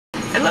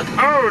And look,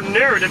 oh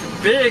no, the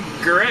big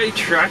gray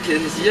truck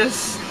is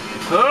just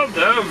pulled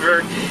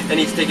over, and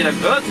he's taking up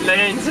both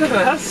lanes.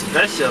 How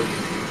special.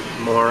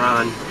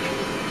 Moron.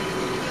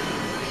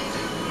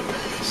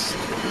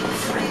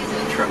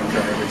 Freaking truck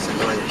drivers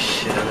annoy the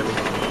shit out of me.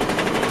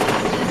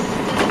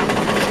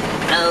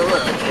 Oh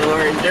look,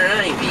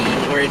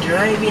 we're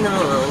driving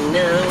along,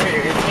 now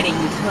we're heading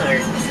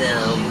towards,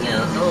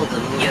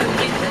 Oldham,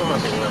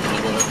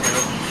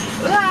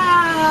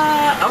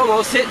 Ah!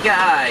 Almost hit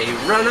guy,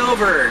 run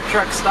over,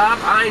 truck stop,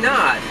 I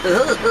not.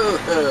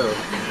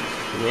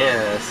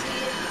 Yes.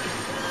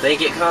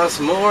 Think it costs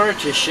more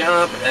to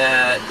shop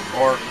at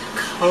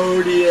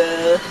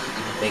Arcadia.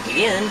 Think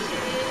again.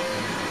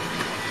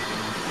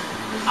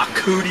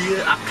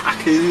 Arcadia.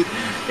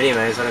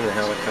 Anyways, I don't know the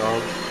hell it's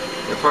called.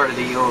 They're part of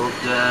the old,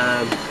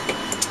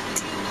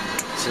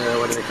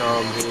 what do they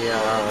call them?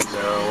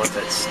 No, what's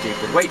that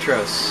stupid?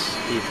 Waitrose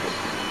people.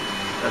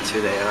 That's who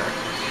they are.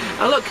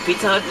 Oh look,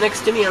 Pizza Hut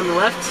next to me on the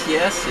left.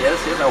 Yes.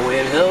 A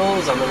Wind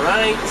Hills on the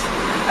right.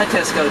 A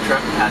Tesco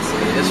truck passing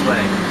me this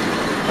way.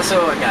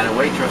 So I got a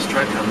Waitrose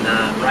truck on the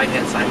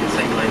right-hand side in the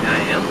same lane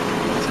I am.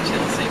 It's actually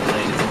in the same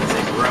lane, it's in the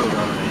same road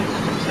on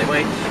the same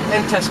way.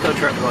 And Tesco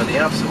truck going the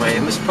opposite way.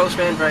 And Mr.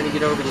 Postman trying to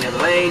get over the other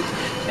lane.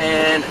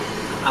 And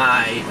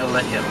I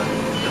let him. I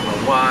don't know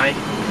why.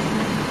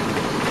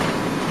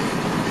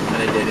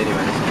 But I did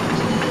anyways.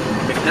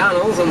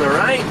 McDonald's on the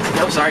right.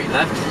 No, sorry,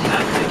 left.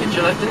 Get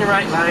your left and your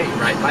right light.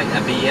 Right light.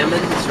 A B&M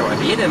store. A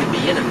B&M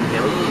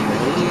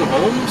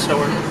home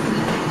store.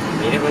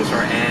 B&M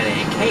store and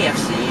a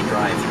KFC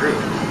drive-through.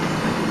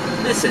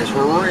 This is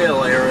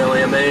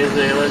really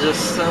amazing. It's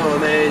just so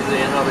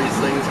amazing how these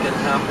things can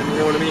happen. You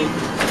know what I mean?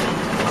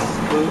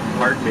 Oh,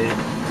 pardon me.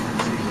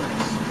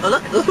 Oh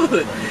look,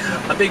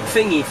 a big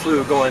thingy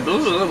flew going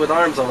with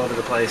arms all over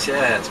the place.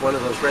 Yeah, it's one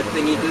of those red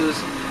thingy doos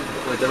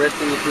with the red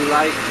thingy flew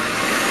light.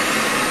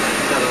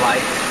 It's got a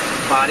light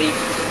body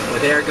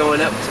with air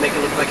going up to make it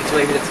look like it's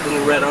waving its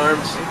little red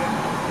arms.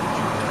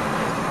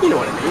 You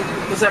know what I mean?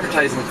 Those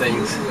advertising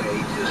things.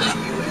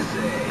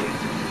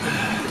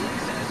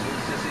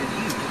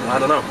 I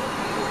don't know.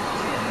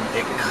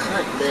 It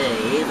could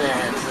be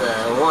that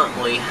what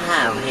we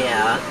have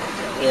here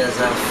is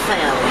a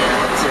failure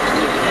to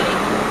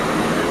communicate.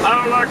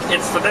 Oh look,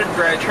 it's the big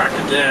gray truck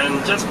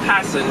again, just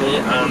passing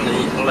me on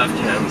the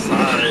left-hand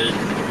side.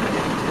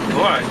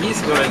 Boy,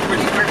 he's going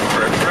pretty quick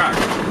for a truck.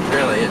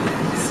 Really,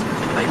 it's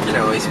like, you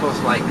know, he's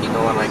supposed to like be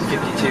going like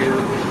 52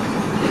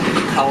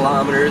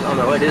 kilometers. Oh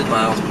no, it is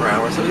miles per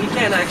hour, so he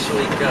can't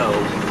actually go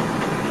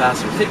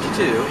faster. 52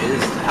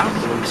 is the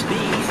optimum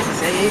speed to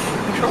save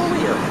petrol,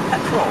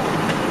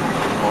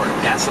 or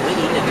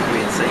gasoline, if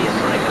we'd say in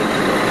my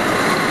country.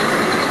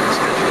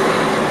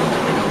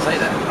 Say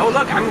that. Oh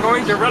look, I'm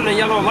going to run the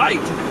yellow light.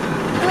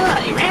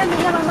 I ran the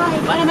yellow light.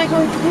 What am I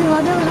going to do?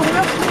 I'm going to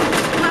rush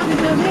out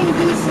into a million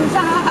pieces.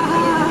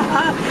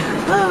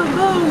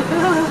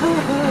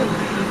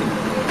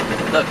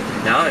 Look,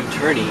 now I'm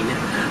turning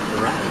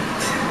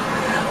right.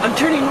 I'm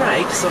turning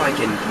right so I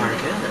can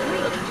park up.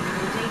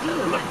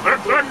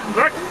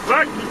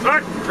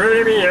 Look,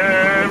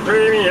 premium,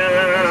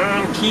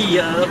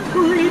 Kia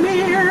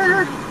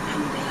Premier.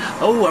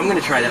 Oh, I'm going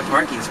to try that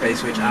parking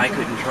space, which I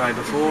couldn't try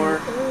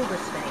before.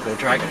 Gonna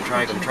try. Look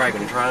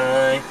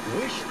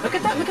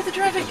at that, look at the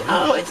traffic.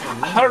 Oh, it's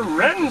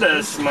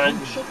horrendous, my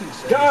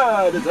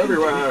God, it's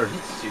everywhere.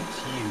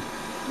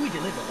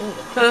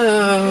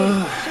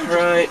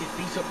 Right.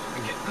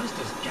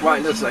 Well,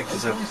 it looks like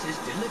there's a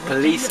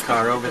police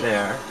car over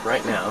there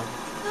right now.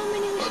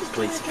 Or a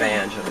police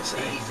van, should I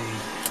say.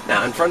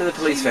 Now, in front of the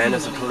police van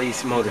is a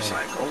police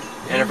motorcycle.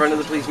 And in front of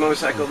the police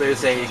motorcycle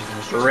there's a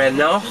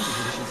Renault.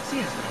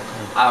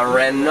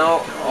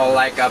 Or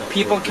like a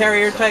people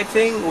carrier type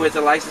thing with a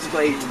license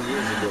plate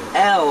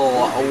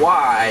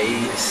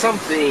LY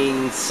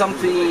something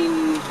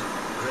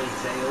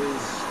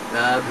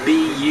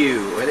BU.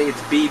 I think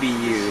it's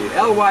BBU.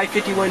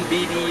 LY51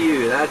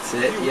 BBU. That's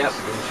it. Yep.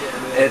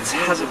 Its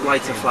hazard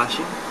lights are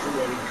flashing.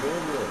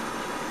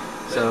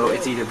 So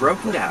it's either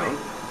broken down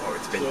or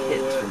it's been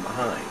hit from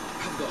behind.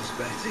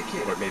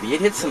 Or maybe it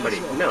hit somebody.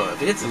 No,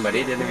 if it hit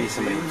somebody, then there'd be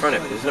somebody in front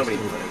of it. There's nobody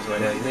in front of it, so I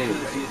don't anyway.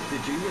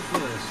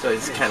 So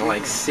it's kind of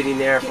like sitting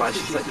there,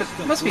 flashing. Like,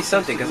 there must be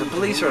something, because the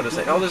police are on the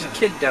side. Oh, there's a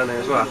kid down there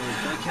as well.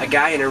 A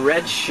guy in a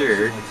red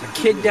shirt, a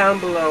kid down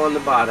below on the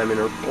bottom in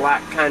a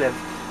black kind of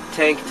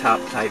tank top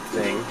type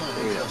thing.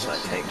 Maybe no, it's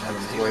not tank top.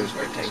 He always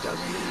wears tank top.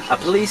 A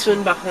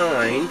policeman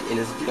behind in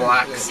his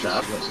black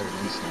stuff.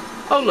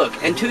 Oh, look,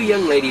 and two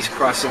young ladies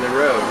crossing the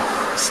road,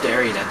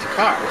 staring at the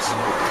cars.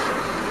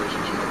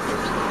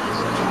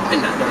 And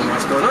not knowing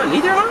what's going on.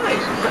 Neither am I.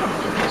 No.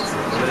 It's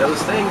one of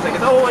those things.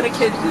 Like, oh, and a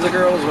kid. There's a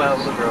girl as well.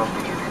 There's a girl.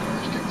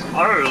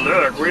 Oh,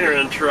 look. We're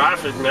in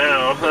traffic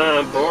now.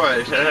 Oh,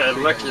 boy.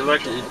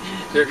 Lucky.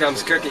 Here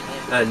comes Cookie.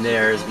 And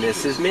there's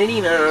Mrs.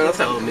 Minnie Mouse.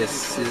 Oh,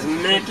 Mrs.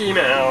 Mickey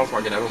Mouse.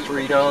 Walking down the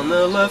street on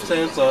the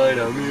left-hand side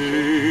of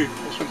me.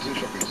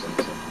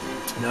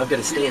 Now I've got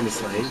to stay in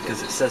this lane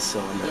because it says so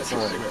on that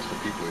sign.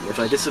 If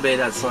I disobey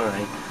that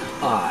sign,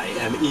 I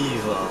am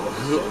evil.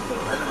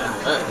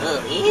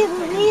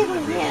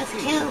 Evil, yes,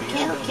 kill,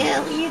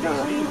 evil,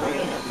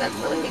 yes, that's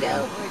the way to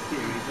go.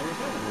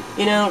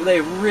 You know,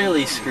 they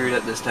really screwed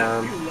up this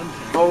town.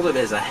 Oldham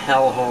is a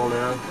hellhole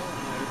now.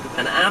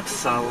 An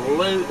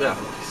absolute... Oh,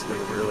 it's a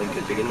really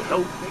good beginning.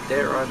 Oh,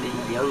 there are the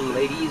young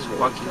ladies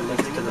walking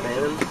next to the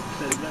van.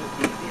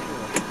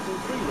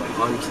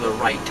 On to the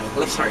right.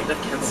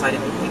 Left-hand side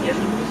of me again.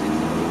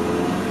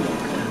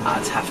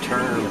 It's half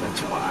turn,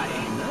 that's why.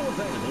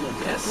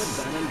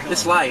 Yes.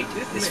 This light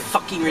is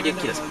fucking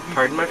ridiculous.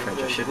 Pardon my French,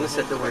 I shouldn't have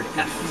said the word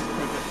F.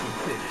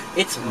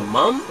 It's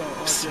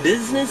Mump's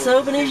business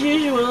open as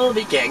usual.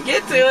 We can't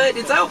get to it.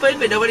 It's open,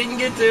 but nobody can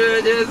get to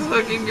it. It's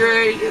fucking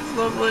great. It's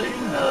lovely.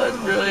 Oh, it's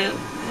brilliant.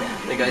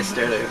 The guy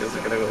stared at me because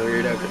I'm kind of a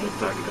weirdo because I'm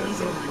talking to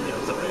myself.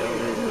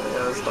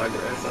 I was talking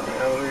to myself.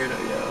 I'm a weirdo.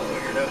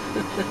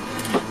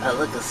 Oh,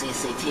 look, a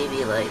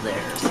CCTV light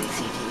there.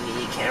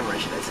 CCTV camera,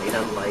 should I say?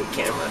 Not light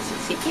camera.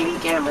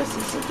 CCTV camera.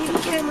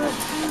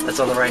 That's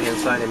on the right-hand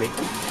side of me.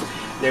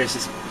 There's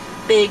this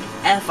big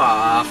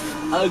F-off,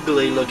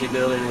 ugly-looking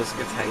building with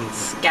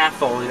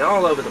scaffolding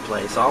all over the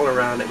place, all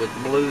around it with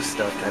blue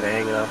stuff kind of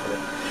hanging off of it.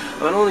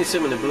 I'm only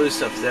assuming the blue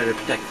stuff's there to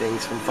protect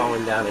things from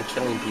falling down and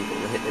killing people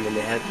and hitting them in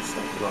the head and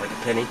stuff. You know, like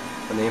a penny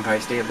from the Empire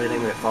State Building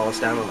when it falls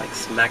down and like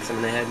smacks them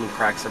in the head and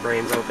cracks their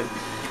brains open.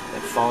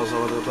 It falls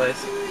all over the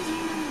place.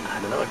 I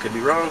don't know, I could be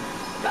wrong.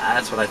 But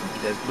that's what I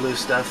think it is. Blue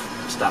stuff,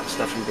 stop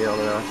stuff from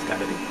falling off. It's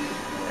gotta be.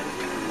 And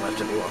he kind of left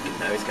him walking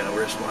now. He's got a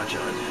wristwatch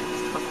on.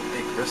 He's got a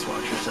big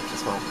wristwatch for such a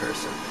small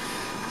person.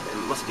 It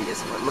must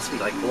be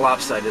like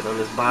lopsided on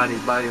his body.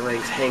 His body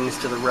length hangs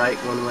to the right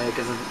one way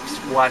because his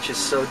watch is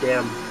so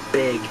damn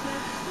big,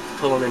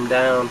 pulling him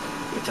down.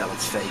 You can tell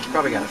it's fake. He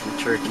probably got it from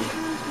Turkey.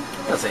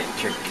 I'm not saying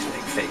Turkeys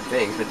make fake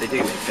things, but they do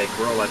make fake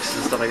Rolexes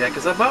and stuff like that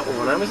because I bought one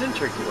when I was in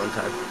Turkey one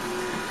time.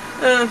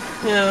 Yeah,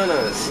 no,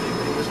 it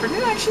was pretty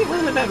good. Actually, it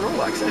wasn't a bad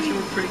Rolex. Actually,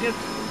 it was pretty good.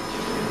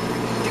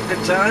 Took a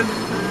good time.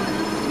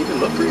 It even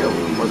looked real.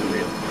 It wasn't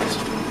real. Just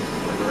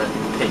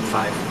paid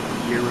 €5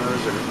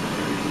 or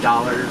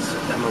dollars.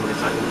 At that moment in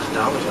time, it was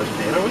dollars I was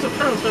paying. Or was it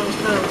pounds? No, it was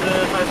pounds.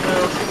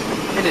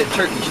 £5. It did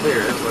Turkish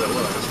lira is what it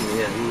was in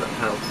the end, not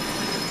pounds.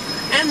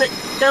 And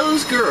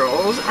those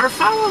girls are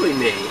following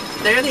me.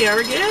 There they are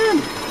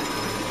again.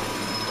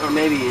 Or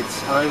maybe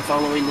it's I'm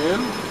following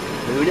them.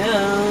 Who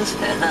knows?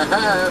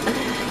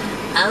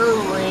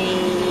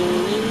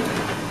 Only.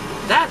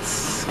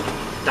 That's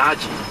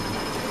dodgy.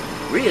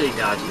 Really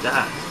dodgy,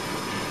 that.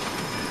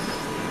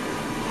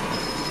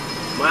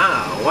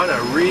 Wow, what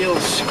a real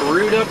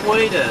screwed up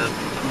way to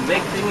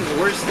make things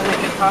worse than they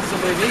could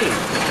possibly be.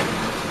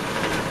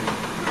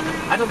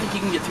 I don't think you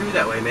can get through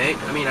that way, mate.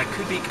 I mean, I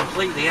could be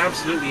completely,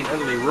 absolutely, and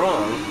utterly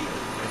wrong,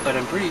 but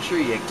I'm pretty sure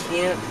you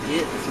can't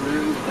get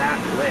through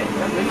that way.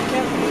 Maybe you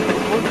can.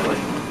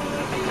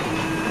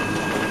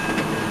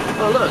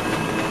 Oh, look.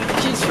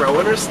 She's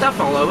throwing her stuff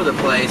all over the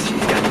place. She's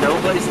got no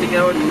place to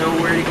go,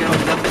 nowhere to go,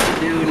 nothing to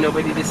do,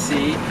 nobody to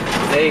see.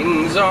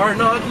 Things are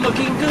not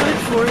looking good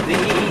for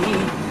thee.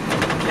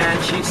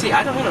 Can't you see?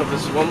 I don't know if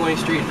this is a one-way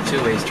street or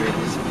two-way street.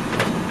 It's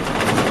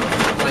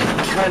like,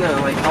 kind of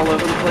like all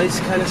over the place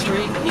kind of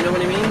street. You know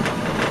what I mean?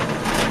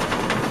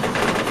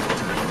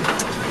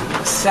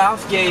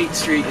 Southgate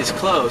Street is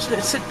closed.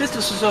 It said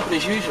business was open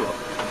as usual.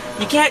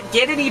 You can't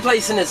get any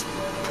place in this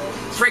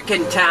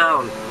frickin'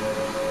 town.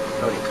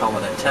 I don't even call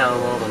it a town,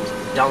 Oldham's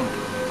dump.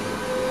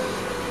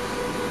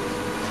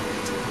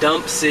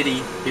 Dump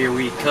city, here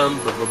we come.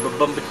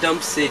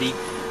 Dump city,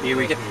 here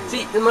we go.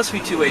 See, it must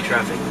be two-way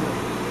traffic.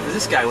 Because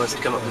this guy wants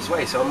to come up this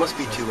way, so it must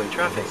be two-way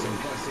traffic.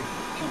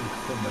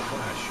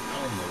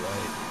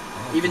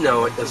 Even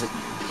though it doesn't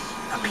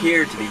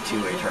appear to be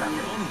two-way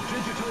traffic.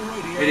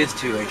 It is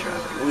two-way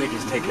traffic. We're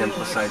just taking them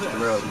both sides of the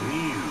road.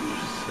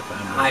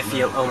 I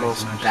feel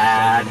almost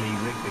bad.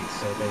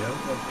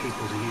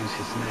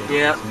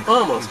 Yeah,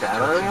 almost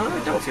bad.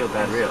 I don't feel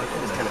bad really. I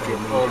just kind of feel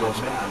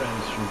almost bad.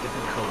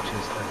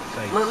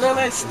 No,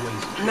 that's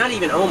not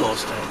even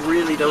almost.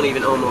 Really don't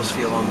even almost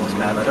feel almost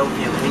bad. I don't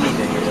feel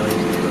anything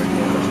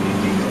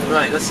really.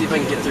 Right, let's see if I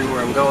can get through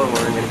where I'm going,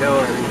 where I'm going to go,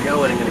 where I'm going to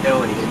go, and I'm going to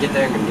go, and I'm going to get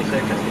there, I'm going to get there,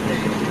 can I get there,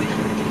 can I get there,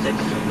 can I get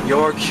there?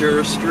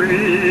 Yorkshire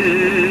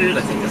Street! I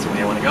think that's the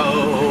way I want to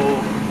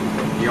go.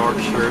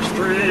 Yorkshire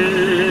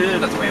Street!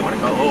 That's the way I want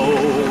to go.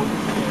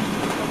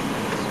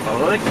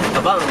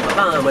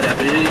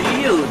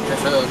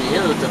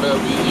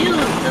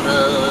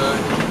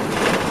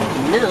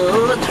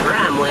 New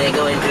tramway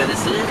going through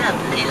this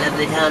lovely,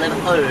 lovely town of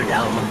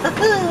Oldham.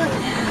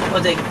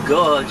 What a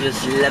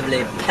gorgeous,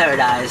 lovely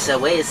paradise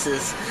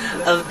oasis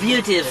of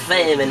beauty,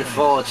 fame and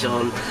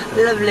fortune.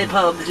 Lovely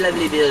pubs,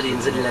 lovely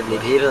buildings and lovely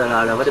people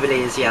all over the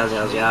place.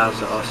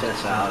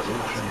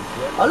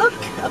 Oh look,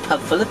 a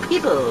pub full of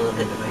people.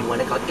 1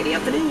 o'clock in the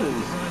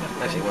afternoon.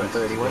 Actually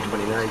 1:30,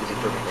 1:29 to be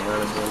perfectly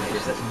honest.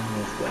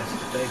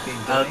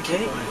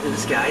 Okay,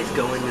 this guy's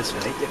going this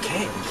way. You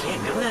can't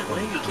go that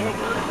way. You can't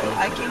go that way.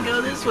 I can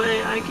go this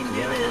way. I can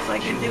do this. I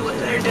can do what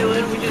they're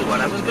doing, which is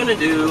what I was gonna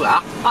do.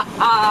 Ah ha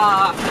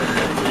ha!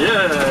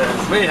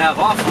 Yes, we have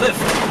off lift.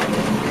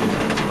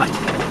 What?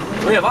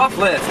 We have off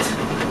lift.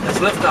 Let's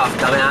lift off,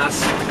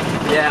 dumbass.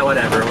 Yeah,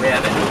 whatever. We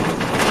have it.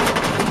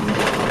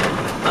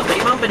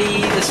 Bumpity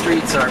bumpity. The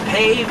streets are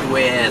paved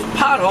with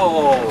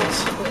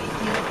potholes.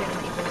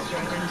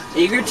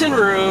 Egerton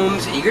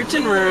rooms,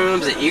 Egerton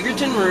rooms, the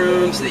Egerton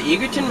rooms, the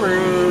Egerton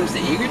rooms, the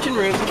Egerton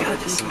rooms. God,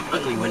 there's some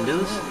ugly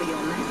windows.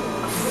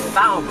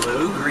 Foul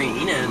blue,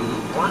 green, and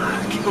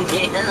black.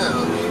 Yeah,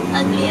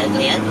 ugly,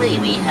 ugly, ugly.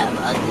 We have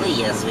ugly,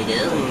 yes we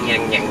do.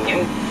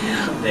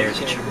 There's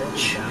a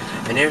church,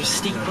 and there's a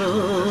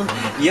steeple.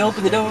 You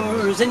open the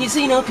doors, and you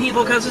see no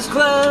people because it's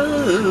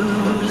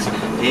closed.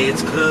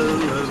 It's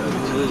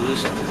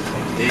closed.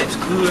 It's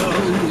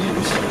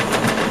closed.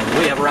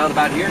 We have a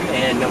roundabout here,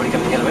 and nobody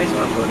coming the other way, so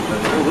I'm going to go,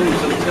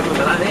 somebody's coming,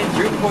 but I made it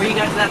through before he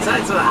got to that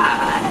side, so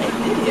I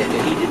did it,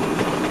 and he didn't.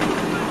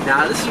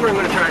 Now, this is where I'm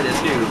going to try this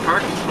new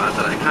parking spot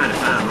that I kind of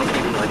found,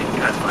 even though I didn't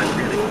kind of find it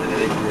really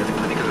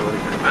funny, because I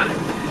wasn't going to find it.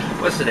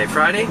 What's today,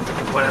 Friday?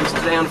 What happens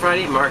today on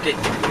Friday? Market.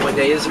 What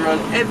day is it on?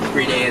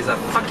 Every day is a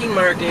fucking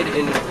market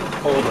in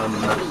Oldham.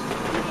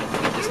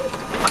 Just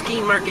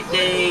fucking market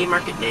day,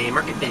 market day,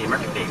 market day,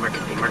 market day,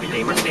 market day, market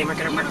day, market day,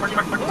 market day,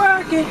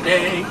 market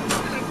day.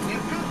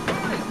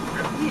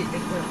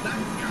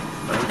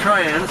 I'm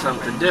trying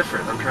something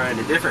different. I'm trying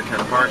a different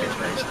kind of parking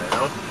space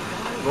now.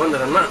 One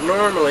that I'm not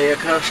normally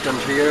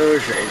accustomed to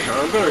using, so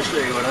I'm going to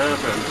see what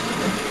happens.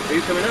 Are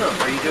you coming out?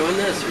 Are you doing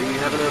this? Are you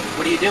having a...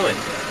 What are you doing?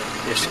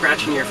 You're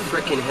scratching your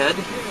frickin' head?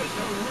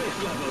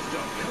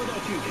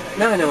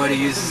 Now I know how to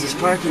use this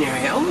parking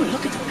area. Oh,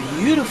 look at the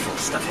beautiful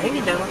stuff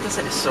hanging down like this.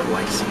 It's so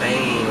like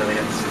Spain, where they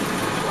got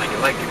like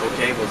electrical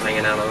cables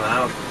hanging out of the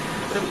house.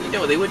 But you know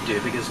what they would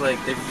do, because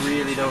like they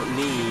really don't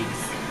need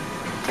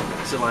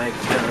to like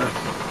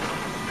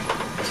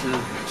to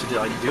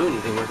like do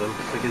anything with them,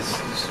 because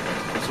there's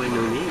absolutely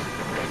no need.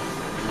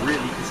 There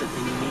really isn't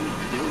any need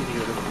to do anything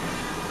with them.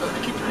 Oh,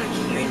 I could park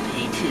here and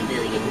pay 2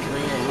 billion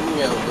quid.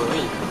 No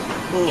boy.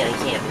 I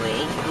can't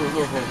wait.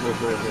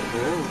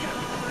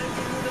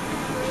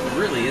 It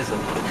really isn't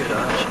a good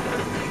option.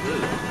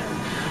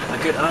 A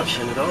good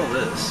option at all,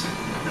 this.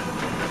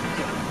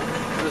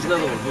 There's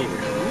another one here. A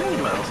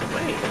million miles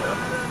away, you know.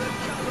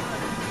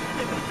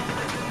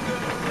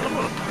 I don't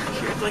want to park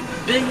here. It's like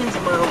billions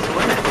of miles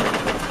away.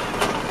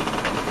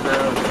 No,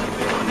 I'm not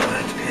going to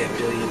have to pay £1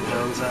 billion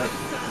that.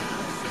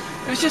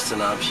 It was just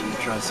an option to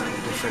try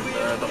something different.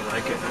 I don't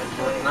like it.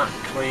 Not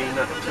clean,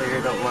 not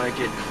clear, don't like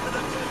it.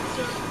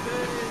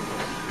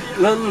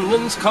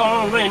 London's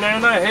calling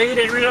and I hate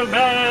it real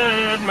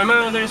bad. My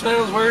mother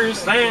smells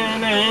worse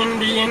than an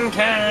Indian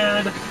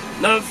cat.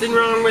 Nothing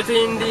wrong with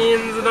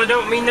Indians, and I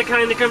don't mean the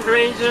kind that come from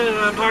Asia.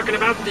 I'm talking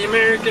about the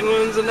American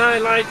ones, and I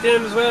like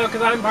them as well,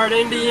 because I'm part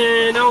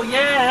Indian. Oh,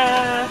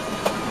 yeah!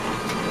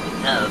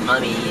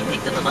 Mommy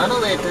picked up a bottle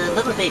that the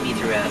little baby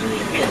threw out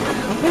earlier.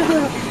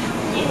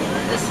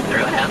 Yes,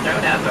 throw it out, throw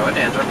it out, throw it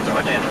down, throw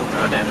it down,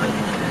 throw it down.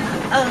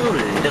 Oh,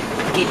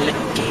 looky,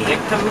 looky, here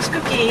comes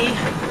Cookie.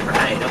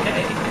 Right,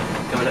 okay.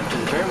 Coming up to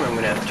the turn where I'm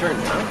going to have to turn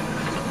now,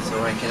 so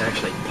I can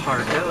actually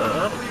park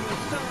up.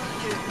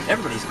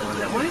 Everybody's going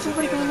that way. Why is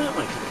everybody going that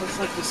way? Looks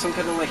like there's some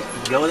kind of like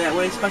go that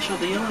way special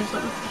deal or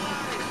something.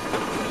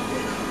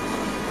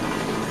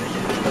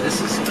 But this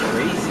is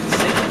crazy to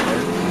see,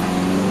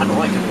 man. I don't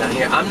like coming down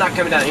here. I'm not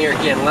coming down here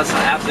again unless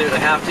I absolutely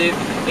have to.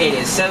 It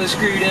is so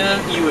screwed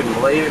up. You wouldn't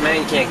believe it,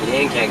 man. You can't get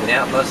in, can't get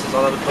out. Buses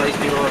all over the place,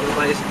 people all over the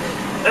place.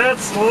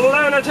 It's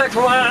lunatic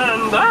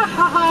land! Ah,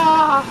 ha,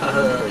 ha.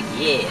 Oh,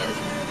 yes.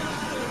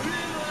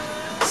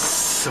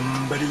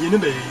 Somebody in a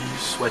beige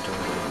sweater.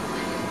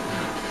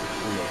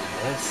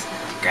 Yes.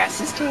 Grass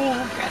is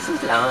tall, grass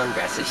is long,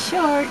 grass is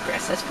short,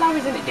 grass has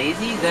flowers in it,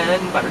 daisies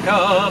and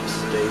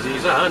buttercups.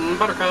 Daisies and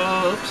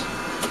buttercups.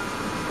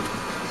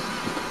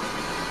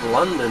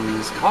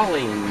 London's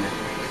calling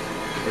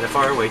in a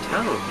faraway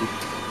town.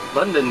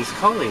 London's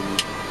calling.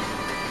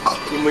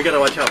 And we gotta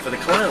watch out for the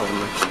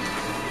clown.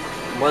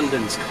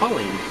 London's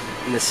calling,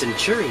 and the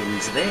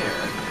centurion's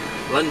there.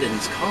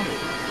 London's calling,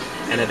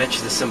 and I bet you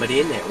there's somebody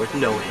in there with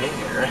no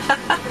hair.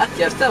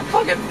 Just how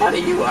fucking funny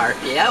you are,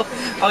 yeah?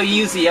 Oh, you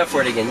use the F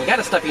word again. You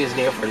gotta stop using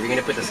the F word if you're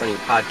gonna put this on your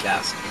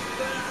podcast.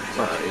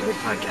 Your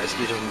podcast,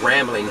 you're just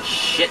rambling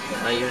shit.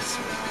 You're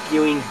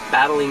spewing,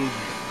 battling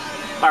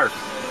barf.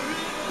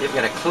 You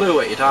haven't got a clue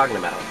what you're talking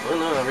about. Oh,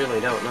 no, I really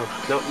don't.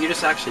 No, you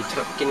just actually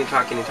talking.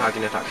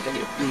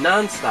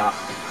 Non-stop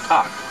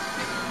talk.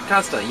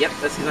 Constantly. Yep,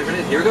 that's exactly what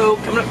it is. Here we go.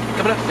 Coming up.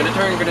 Gonna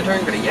turn.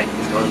 Yeah,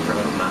 he's going from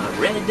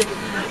red,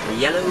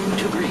 yellow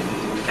to green.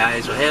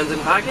 Guys with hands in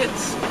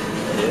pockets.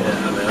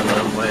 Yeah, man,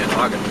 I'm playing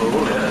pocket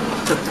pool. Yeah.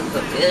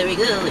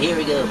 Here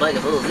we go.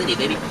 Pocket pool city,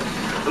 baby.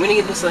 I'm gonna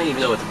get this lane,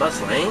 even though it's a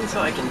bus lane, so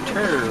I can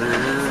turn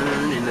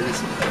into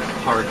this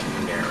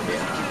parking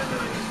area.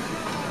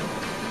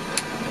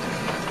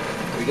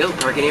 Here we go.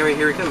 Parking area.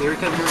 Here we come.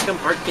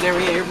 Parking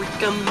area. Here we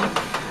come.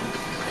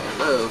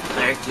 Oh,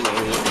 parking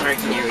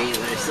areas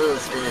are so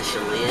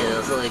special,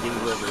 yeah, so I do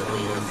love it,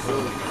 yeah, so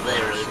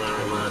very,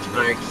 very much.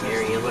 Parking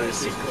areas are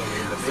such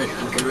a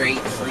great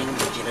thing,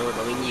 you know what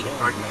I mean? You can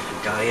park a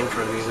guy in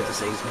front of you with the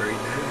same spray.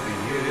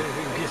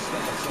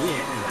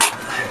 Yeah.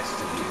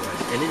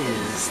 And it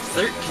is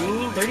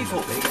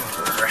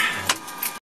 13:34.